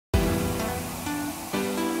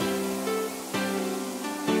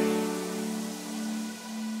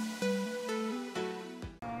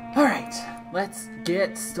Alright, let's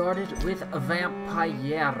get started with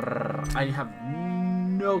Vampyr. I have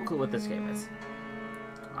no clue what this game is.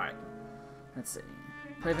 Alright, let's see.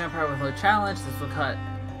 Play Vampyr with low challenge. This will cut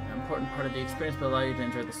an important part of the experience, but allow you to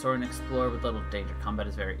enjoy the story and explore with little danger. Combat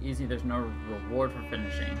is very easy. There's no reward for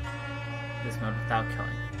finishing this mode without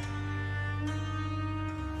killing.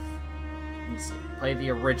 Let's see. Play the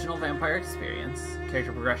original Vampyr experience.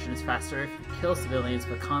 Character progression is faster if you kill civilians,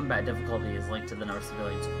 but combat difficulty is linked to the number of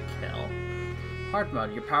civilians you kill. Hard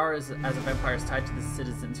mode. Your power as a vampire is tied to the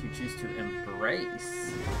citizens you choose to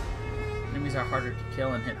embrace. Enemies are harder to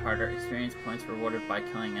kill and hit harder. Experience points rewarded by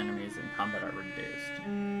killing enemies in combat are reduced.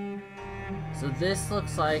 So this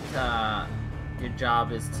looks like your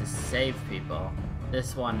job is to save people.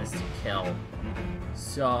 This one is to kill.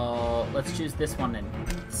 So let's choose this one and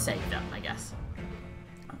save them, I guess.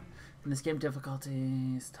 In this game,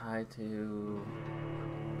 difficulty is tied to,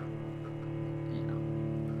 you know,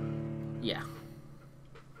 yeah.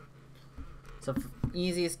 So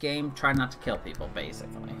easiest game, try not to kill people,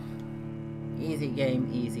 basically. Easy game,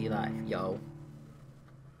 easy life, yo.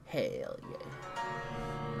 Hell yeah.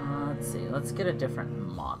 Let's see, let's get a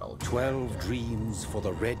different model. 12 dreams for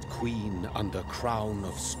the Red Queen under crown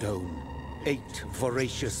of stone. 8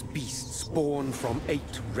 voracious beasts born from 8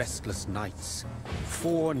 restless nights.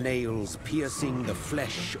 4 nails piercing the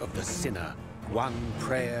flesh of the sinner. 1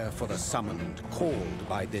 prayer for the summoned, called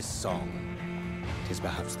by this song. 'Tis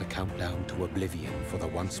perhaps the countdown to oblivion for the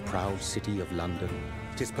once proud city of London.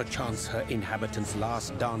 'Tis perchance her inhabitants'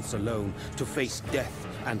 last dance alone to face death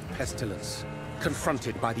and pestilence.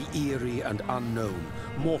 Confronted by the eerie and unknown,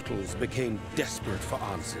 mortals became desperate for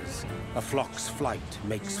answers. A flock's flight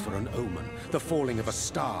makes for an omen, the falling of a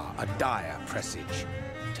star a dire presage.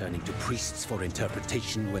 Turning to priests for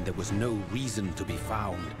interpretation when there was no reason to be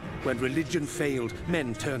found. When religion failed,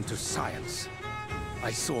 men turned to science. I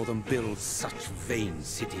saw them build such vain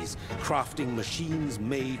cities, crafting machines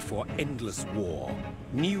made for endless war.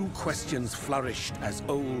 New questions flourished as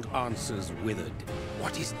old answers withered.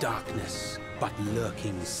 What is darkness but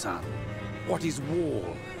lurking sun? What is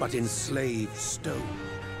wall but enslaved stone?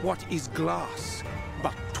 What is glass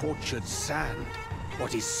but tortured sand?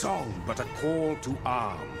 What is song but a call to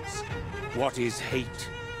arms? What is hate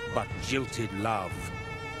but jilted love?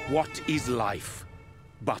 What is life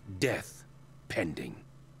but death pending?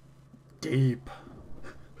 Deep.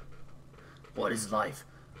 What is life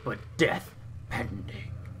but death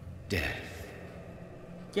pending? Death.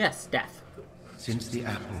 Yes, death. Since the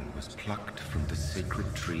apple was plucked from the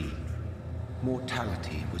sacred tree,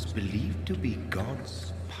 mortality was believed to be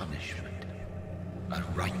God's punishment. A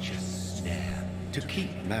righteous snare to keep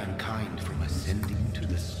mankind from ascending to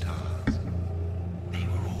the stars. They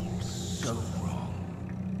were all so wrong.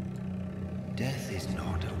 Death is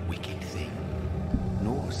not a wicked thing,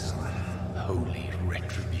 nor some holy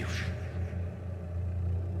retribution.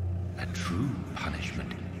 A true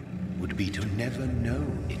punishment would be to never know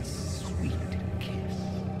its sweet kiss.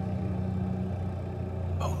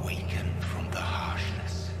 Awaken from the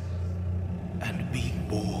harshness and be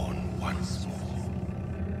born once more.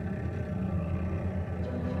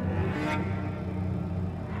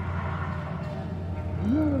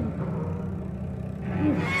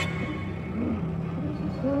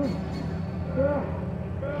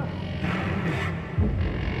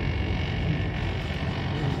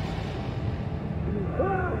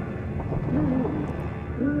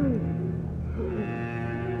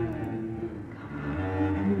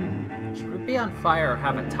 Be on fire or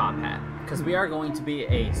have a top hat, because we are going to be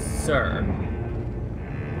a sir.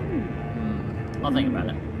 I'll think about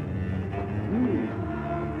it.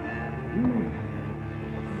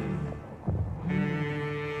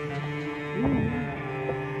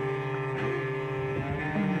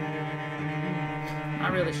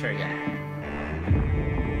 Not really sure yet.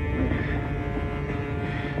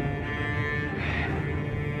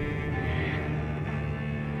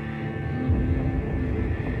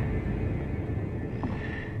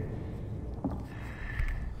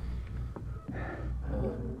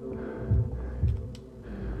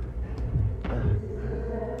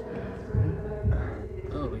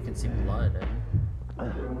 See blood.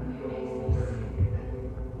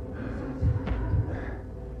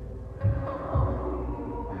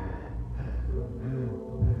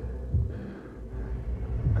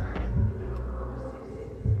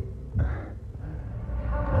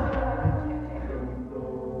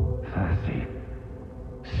 Thirsty.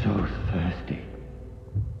 So thirsty.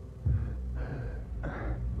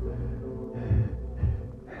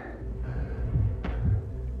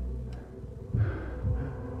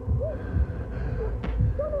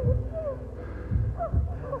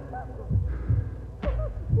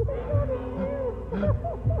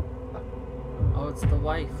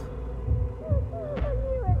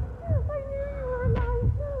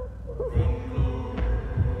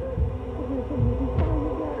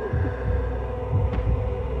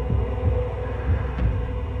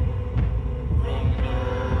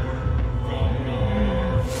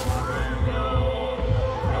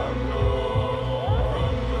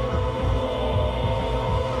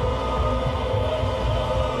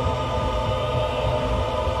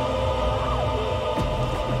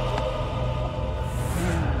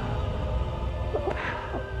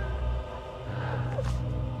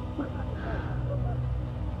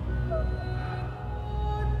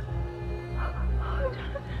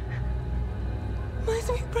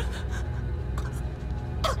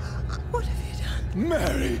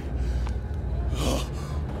 Mary! Oh,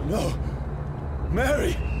 no!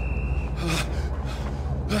 Mary!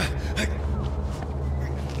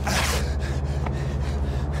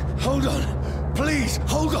 Hold on! Please,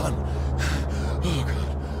 hold on! Oh, God.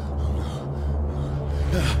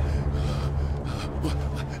 Mary.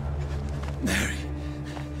 Mary.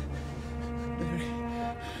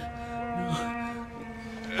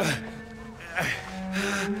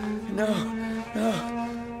 No. No.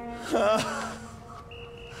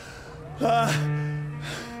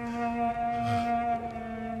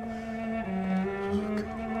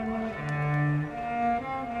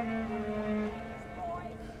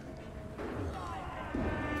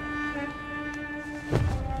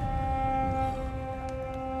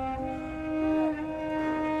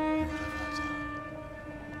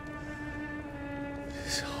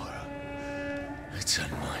 This horror. It's a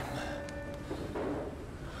nightmare.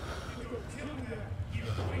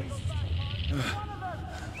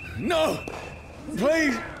 No!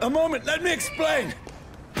 Please, a moment, let me explain!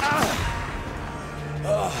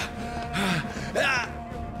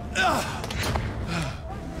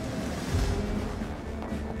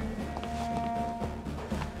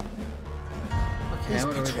 These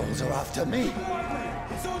patrols are after me.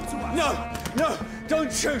 No! No!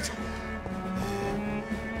 Don't shoot!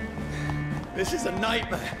 This is a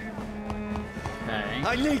nightmare. Okay.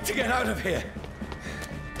 I need to get out of here.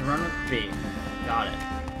 Run with B. Got it.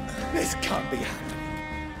 This can't be happening.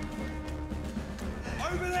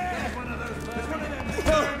 Over there! There's one of them.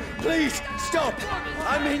 No! Please, stop!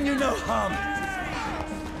 I mean you no harm.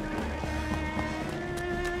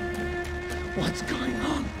 What's going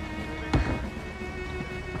on?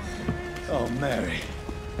 Oh, Mary.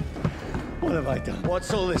 What have I done?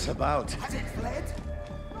 What's all this about? Has it fled?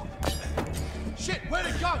 Shit, where'd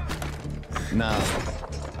it go? Now,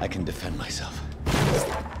 I can defend myself.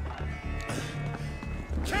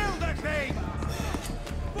 Kill the thing!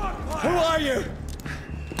 Who are you?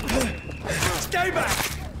 Stay back!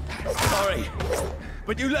 Sorry,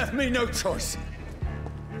 but you left me no choice.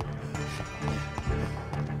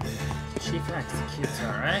 Chief Executor,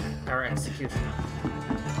 right? Or Executioner.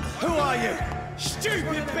 Who are you?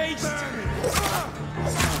 Stupid beast!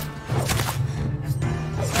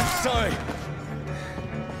 Sorry.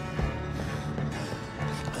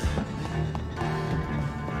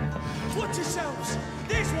 Watch yourselves!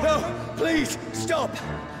 This one! No, please, stop!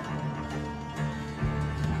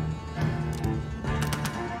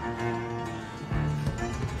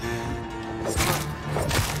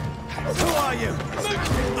 Who are you?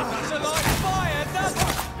 That's a light fire,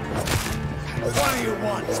 nothing! What do you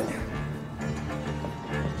want?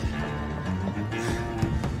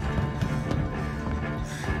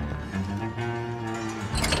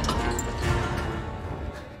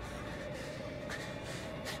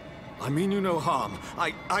 I mean you no harm.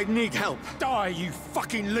 I need help. Die, you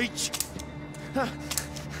fucking leech!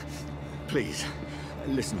 Please,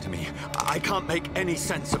 listen to me. I can't make any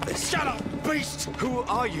sense of this. Shut up, beast! Who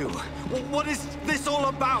are you? What is this all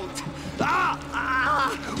about?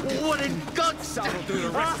 What in God's name? That'll do the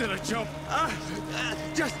rest of the job.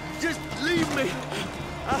 Just leave me.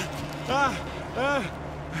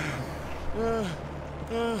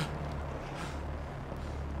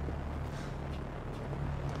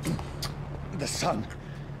 The sun.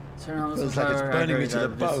 Feels like it's burning me to the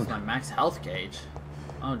bone. This is my max health gauge.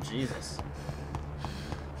 Oh, Jesus.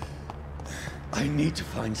 I need to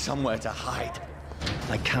find somewhere to hide.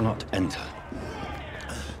 I cannot enter.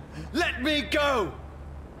 Let me go!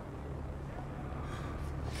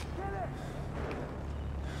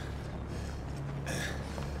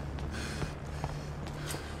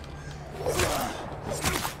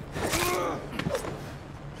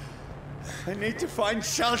 I need to find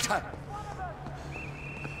shelter.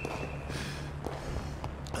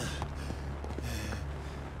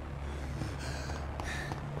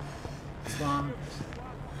 Swamp.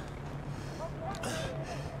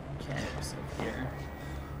 Caves up here.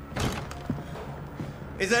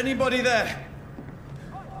 Is anybody there?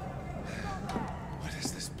 What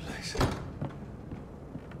is this place?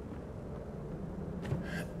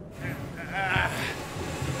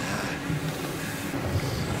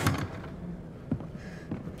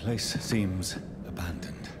 The place seems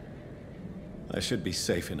abandoned. I should be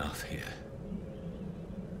safe enough here.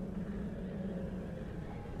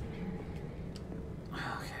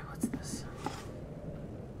 Okay, what's this?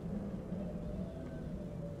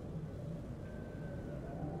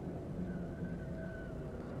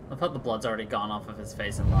 I thought the blood's already gone off of his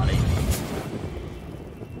face and body.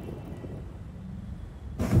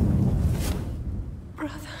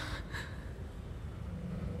 Brother,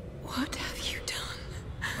 what have you done?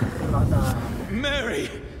 Brother. Mary!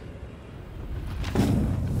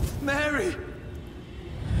 Mary!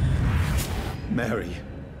 Mary,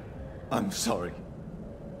 I'm sorry.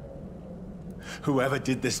 Whoever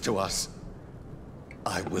did this to us,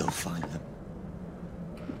 I will find them.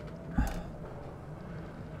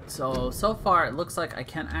 So far it looks like I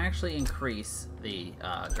can actually increase the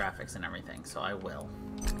graphics and everything, so I will.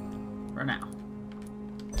 For now.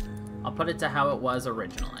 I'll put it to how it was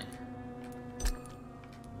originally.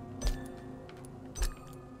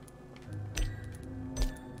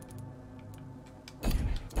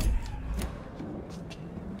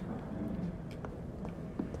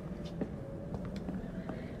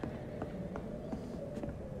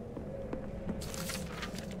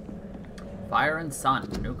 Fire and Sun,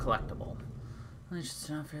 new collectible. Leeches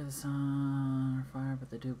do not fear the sun or fire,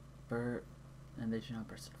 but they do burn, and they do not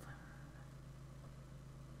burst into flame.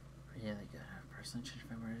 Really good. I've personally changed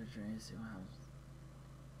my word to see what happens.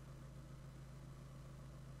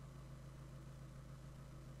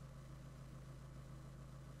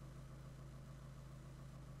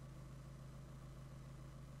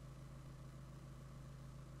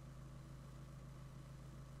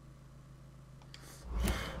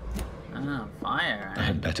 Ah, fire. I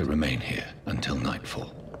had better remain here until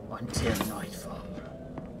nightfall. Until nightfall.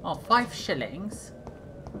 Oh, 5 shillings.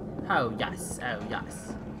 Oh, yes. Oh,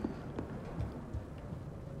 yes.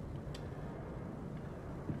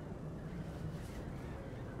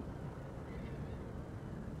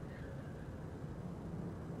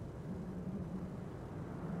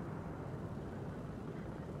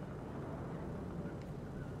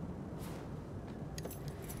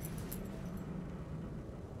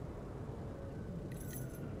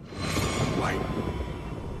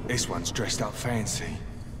 This one's dressed up fancy.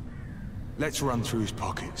 Let's run through his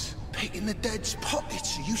pockets. Picking the dead's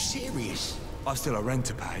pockets? Are you serious? I've still a rent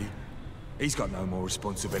to pay. He's got no more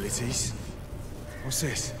responsibilities. What's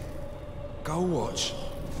this? Gold watch.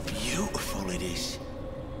 Beautiful it is.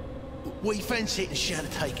 We fancy it and share the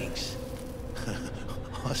takings.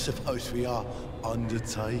 I suppose we are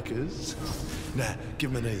undertakers. Now,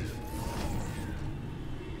 give him an Eve.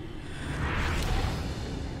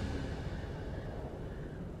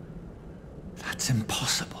 That's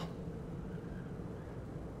impossible.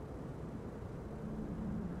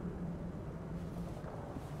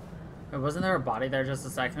 Wait, wasn't there a body there just a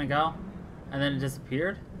second ago? And then it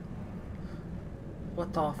disappeared?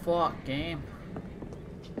 What the fuck, game?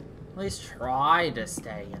 At least try to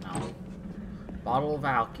stay, you know. Bottle of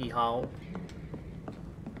alcohol.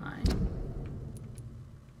 Alright.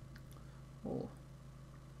 Oh.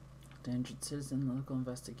 Endangered citizen, local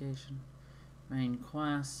investigation. Main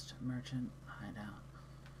quest, merchant, hideout.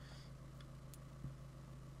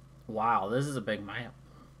 Wow, this is a big map.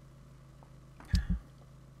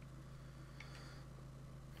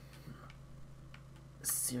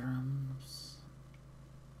 Serums.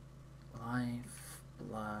 Life,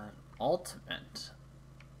 blood, ultimate.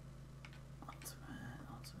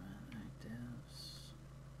 Ultimate actives.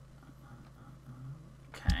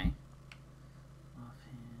 Okay.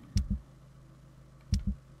 Offhand.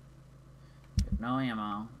 We have no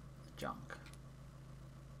ammo. Junk.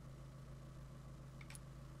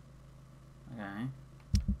 Okay.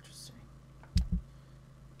 Interesting.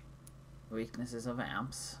 Weaknesses of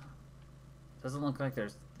amps. Doesn't look like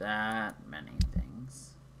there's that many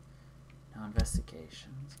things. No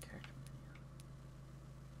investigations. Character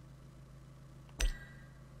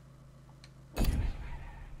menu.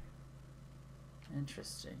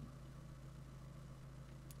 Interesting.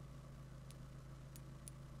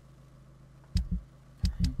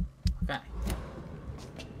 Okay.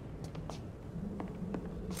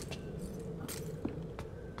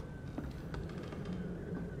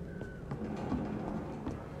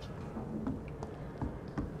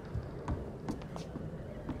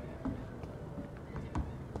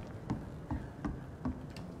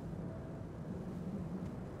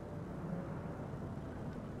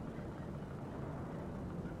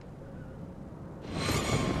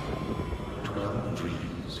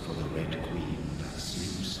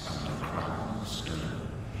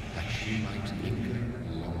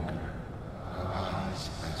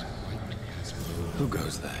 Who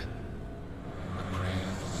goes there?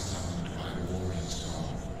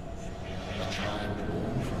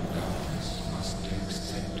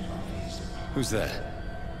 Who's there?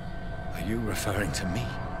 Are you referring to me?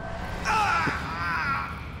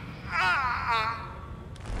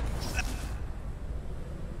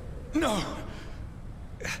 No!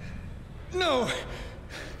 No!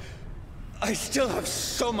 I still have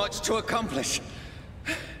so much to accomplish.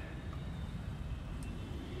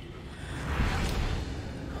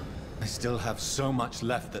 I still have so much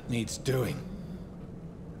left that needs doing.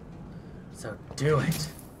 So do it.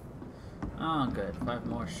 Oh, good. 5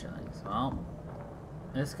 more shillings. Well,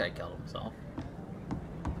 this guy killed himself.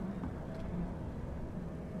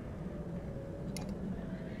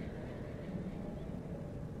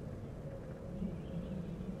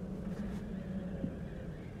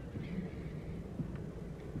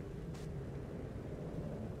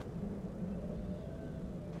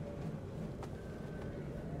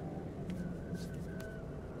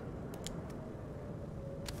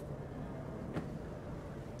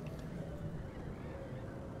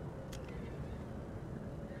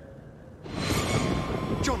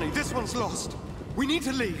 Johnny, this one's lost. We need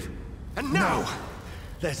to leave. And now! No!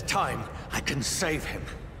 There's time. I can save him.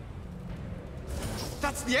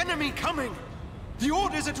 That's the enemy coming! The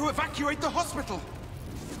orders are to evacuate the hospital!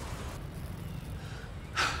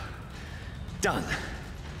 Done.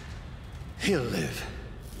 He'll live.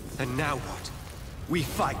 And now what? We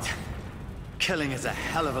fight. Killing is a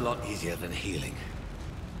hell of a lot easier than healing.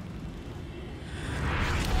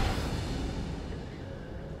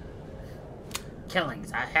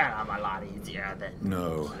 Killing's a hell of a lot easier than...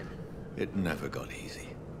 No, it never got easy.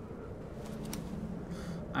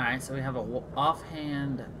 Alright, so we have a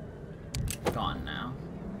offhand gone now.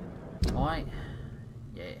 Why?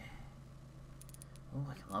 Yeah. Oh,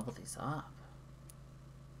 I can level these up.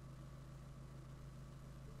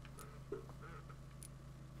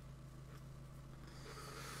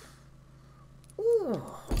 Ooh.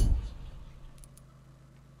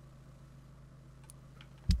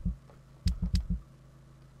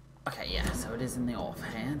 Okay, yeah, so it is in the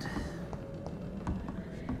offhand.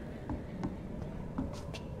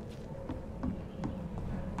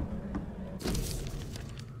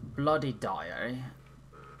 Bloody diary.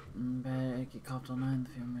 Becky copped all night, the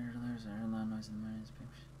few mirror there's a loud noise in the morning.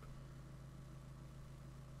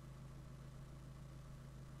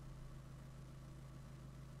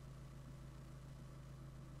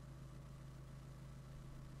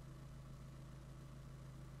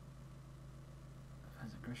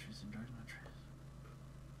 Groceries and drugs not trace.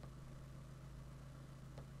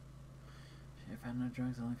 If you have no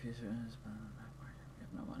drugs, only few students, but we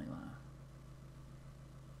have no money left.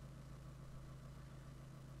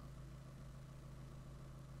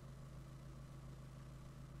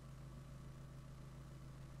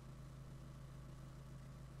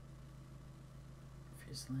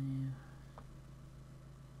 Obviously.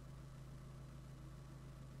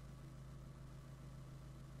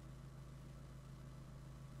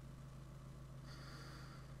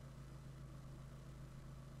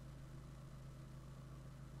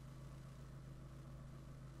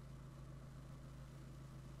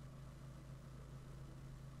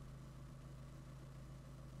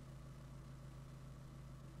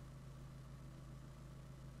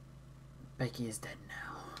 Becky is dead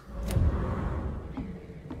now.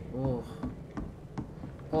 Oh.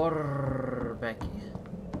 Poor Becky.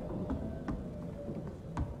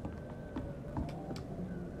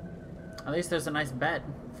 At least there's a nice bed,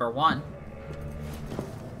 for one.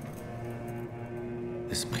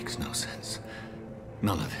 This makes no sense.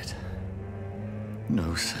 None of it.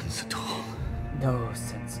 No sense at all. No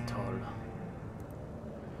sense at all.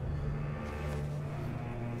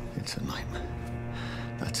 It's a nightmare.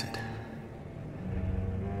 That's it.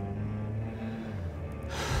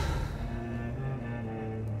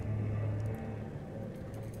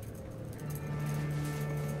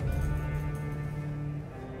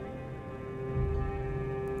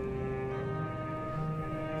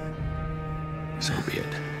 So be it.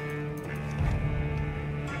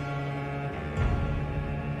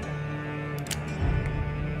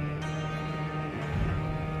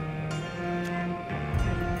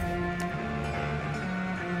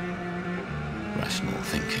 Rational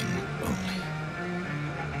thinking only.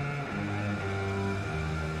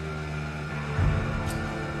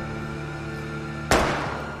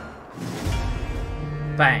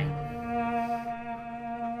 Bang.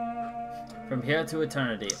 From here to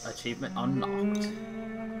eternity, achievement unlocked.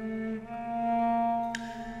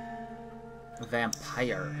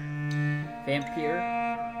 Vampyr. Vampyr?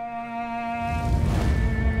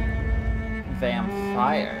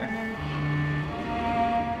 Vampire.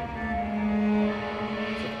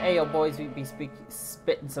 So, hey, yo, boys, we be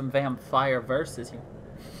spitting some vampire verses here.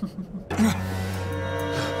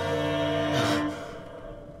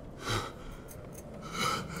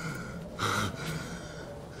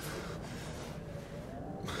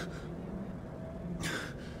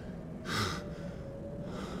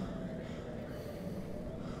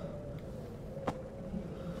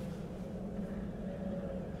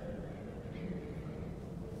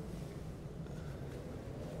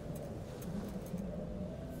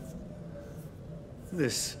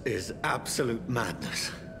 This is absolute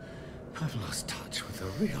madness. I've lost touch with the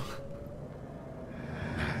real.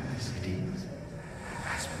 Madness it is,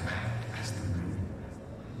 as mad as the moon,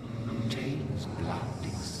 who changes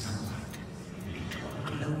blinding sunlight into a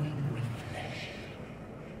glowing reflection.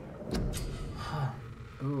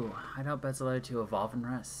 Ooh, hideout beds allow you to evolve and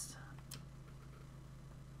rest.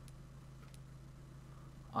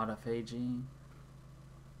 Autophagy.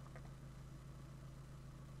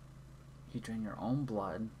 You drain your own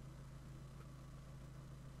blood.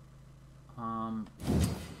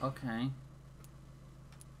 Okay.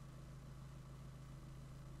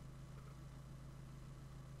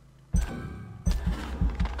 I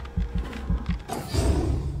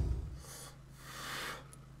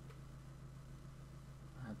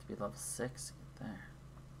have to be level 6 to get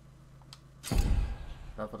there.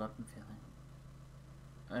 Leveled up and feeling.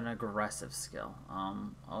 An aggressive skill.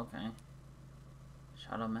 Okay.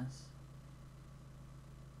 Shadow Miss.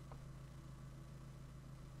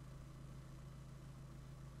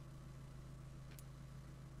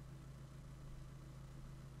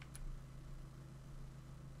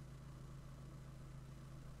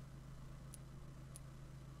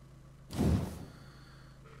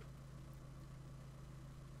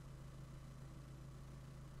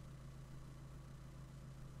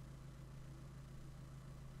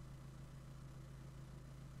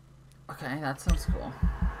 Okay, that sounds cool.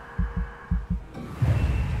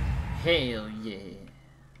 Hell yeah.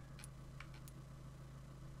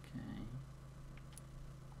 Okay.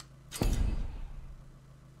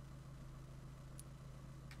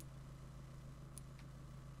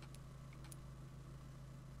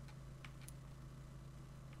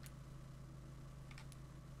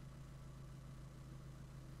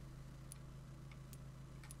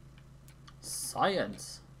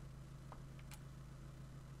 Science.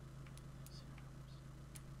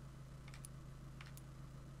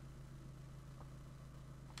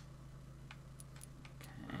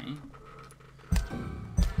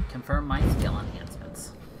 Confirm my skill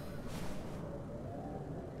enhancements.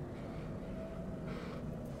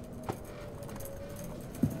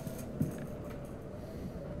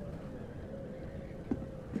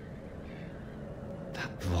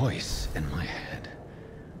 That voice in my head.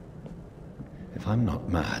 If I'm not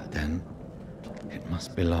mad, then it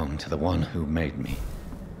must belong to the one who made me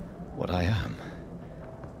what I am.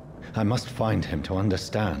 I must find him to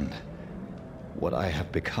understand what I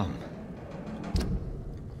have become.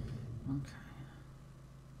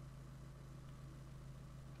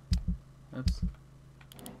 Oops.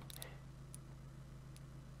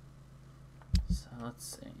 So let's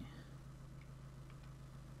see.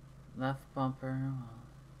 Left bumper,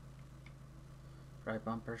 right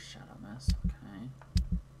bumper, shadow miss. Okay.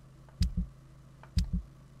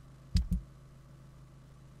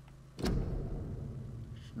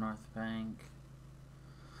 North bank.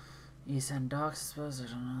 East end docks, I suppose. I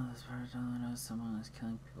don't know. This part I don't know. Someone is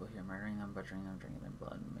killing people here, murdering them, butchering them, drinking their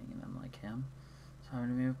blood, and making them like him. So I'm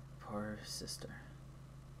gonna be a poor sister.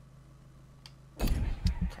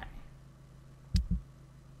 Okay.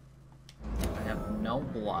 I have no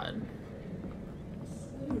blood.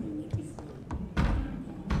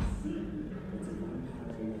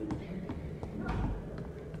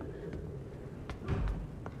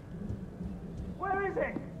 Where is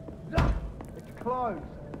it? Look, it's closed.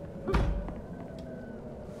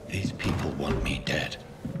 These people want me dead.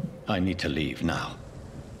 I need to leave now.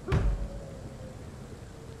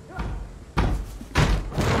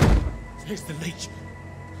 Here's the leech.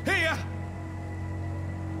 Here!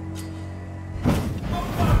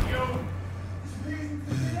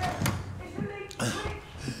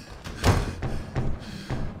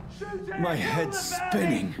 My head's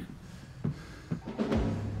spinning.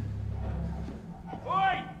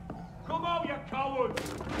 Oi! Come out, you coward!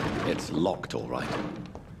 It's locked, all right.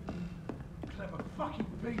 Clever fucking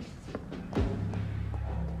beast.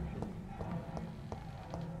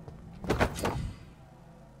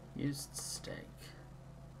 Used steak.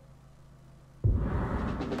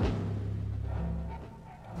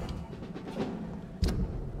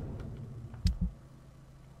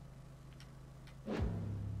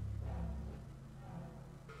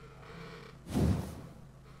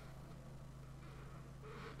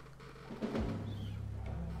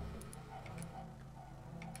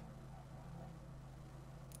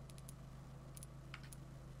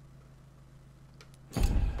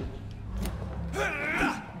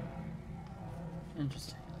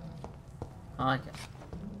 Interesting. I like it.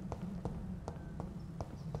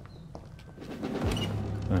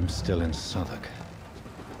 I'm still in Southwark.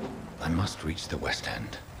 I must reach the West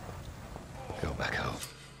End. Go back home.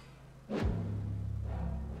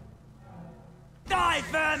 Die,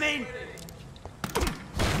 vermin!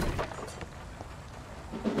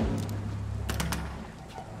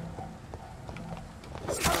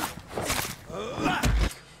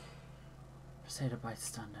 Surrounded by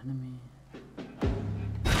stunned enemy.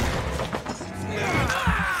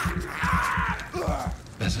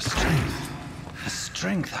 There's a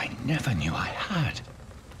strength I never knew I had.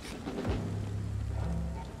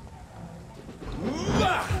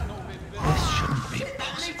 This shouldn't be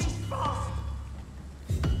possible.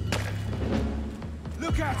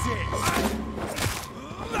 Look at it!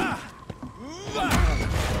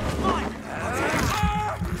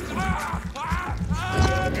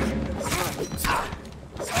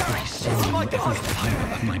 Every sinew, every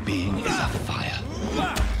fiber of my being is a fire.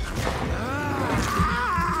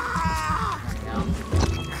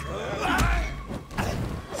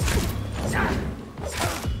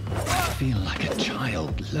 I feel like a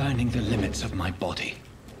child learning the limits of my body.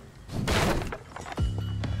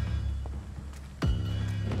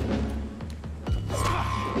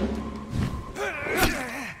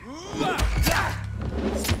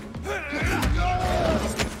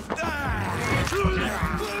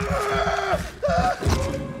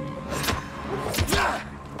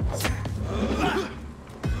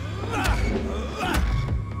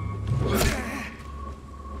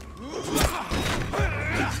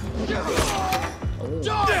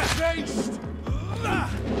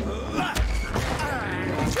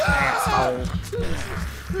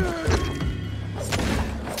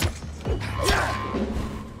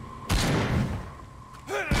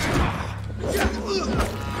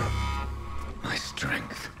 My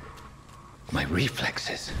strength, my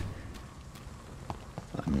reflexes.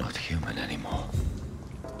 I'm not human anymore.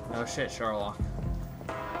 Oh shit, Sherlock.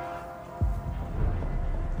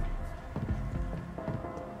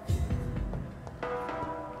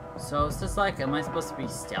 So is this like, am I supposed to be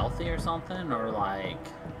stealthy or something? Or like,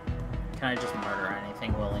 can I just murder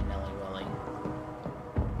anything willy-nilly willy?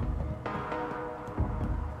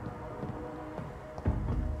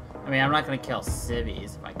 I mean, I'm not gonna kill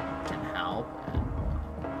civvies if I can help.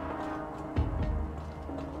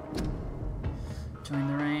 Join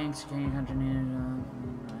the ranks, gain 100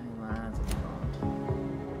 lads.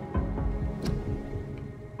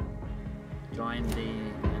 Join the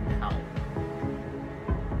and help.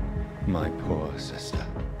 My poor sister.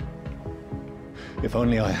 If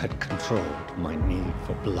only I had controlled my need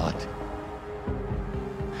for blood.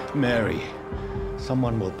 Mary,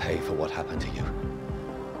 someone will pay for what happened to you.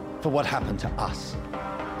 For what happened to us.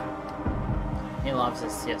 He loves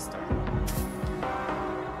his sister.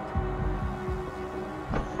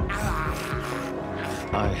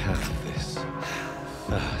 I have this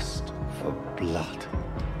thirst for blood.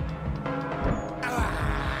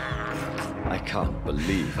 I can't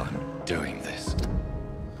believe I'm doing this.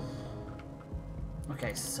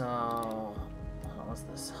 Okay, so what was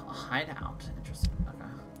this? A hideout. Interesting. Okay.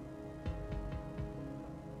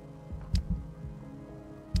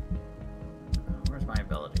 Where's my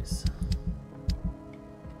abilities?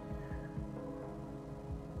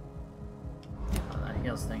 Oh, that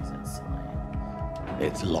heals things instantly.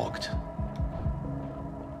 It's locked.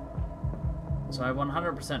 So I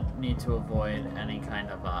 100% need to avoid any kind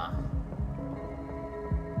of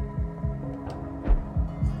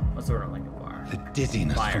what's the word I'm looking for? The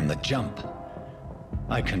dizziness Fire. from the jump.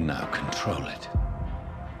 I can now control it.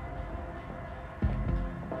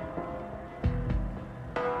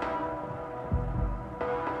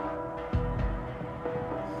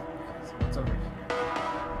 So what's over here?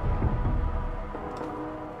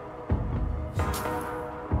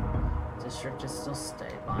 District is still stable.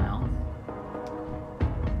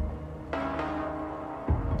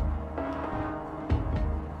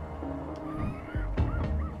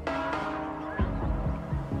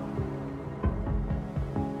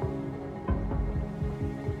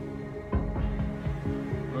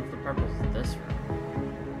 What's the purpose of this room?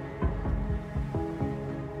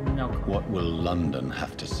 No clue. What will London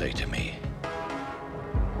have to say to me?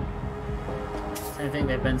 Same thing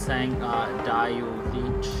they've been saying, die you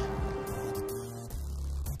leech.